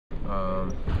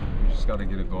just got to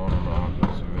get it going on the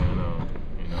offensive end. You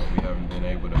know, we haven't been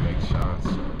able to make shots.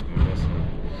 We've been missing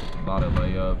a lot of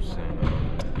layups,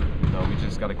 and you know, we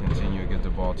just got to continue to get the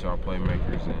ball to our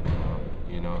playmakers,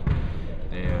 and you know,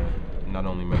 they not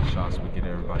only make shots but get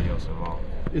everybody else involved.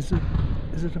 Is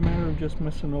it a matter of just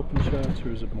missing open shots,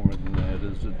 or is it more than that?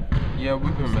 Is it? Yeah,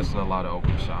 we've been missing a lot of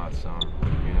open shots.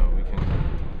 You know, we can,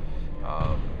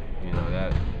 you know,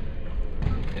 that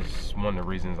is one of the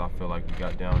reasons I feel like we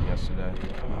got down yesterday.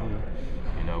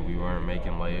 You know, we weren't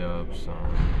making layups.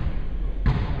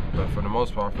 But for the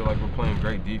most part, I feel like we're playing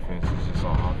great defense. It's just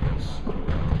all offense.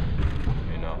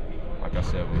 You know, like I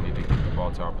said, we need to get the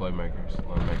ball to our playmakers,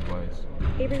 let them make plays.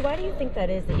 Avery, why do you think that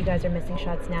is that you guys are missing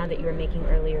shots now that you were making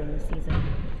earlier in the season?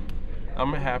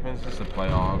 It happens. It's the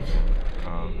playoffs.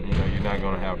 You know, you're not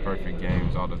going to have perfect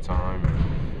games all the time.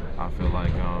 And I feel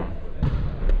like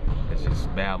it's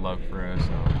just bad luck for us.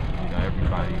 You know,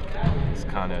 everybody was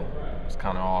kind of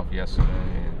off yesterday,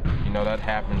 and you know that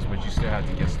happens. But you still have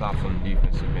to get stops on the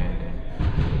defensive end,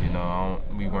 and you know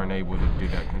we weren't able to do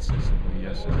that consistently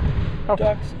yesterday.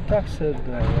 Doc said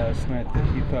last night that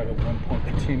he thought at one point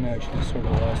the team actually sort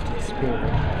of lost its spirit.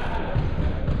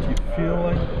 Do you feel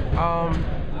like?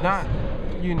 Not,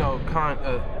 you know,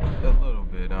 a little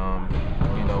bit.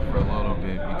 You know, for a little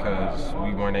bit because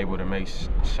we weren't able to make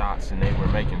shots and they were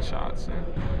making shots,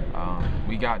 and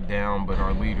we got down, but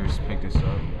our leaders picked us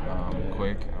up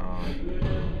quick.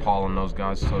 Paul and those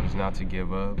guys told us not to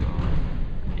give up.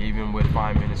 Even with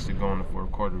 5 minutes to go in the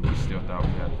fourth quarter, we still thought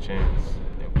we had a chance.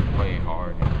 We played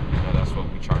hard, and you know, that's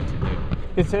what we tried to do.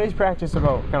 Is today's practice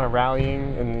about kind of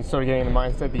rallying and sort of getting the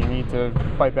mindset that you need to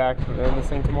fight back in this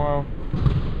thing tomorrow?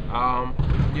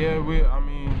 Yeah,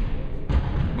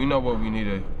 we know what we need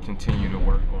to continue to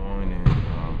work on,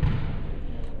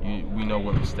 and we know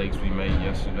what mistakes we made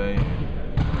yesterday,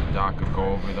 and Doc could go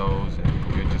over those,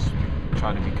 and we'll just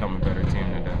try to become a better team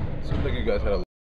today. Seems like you guys had a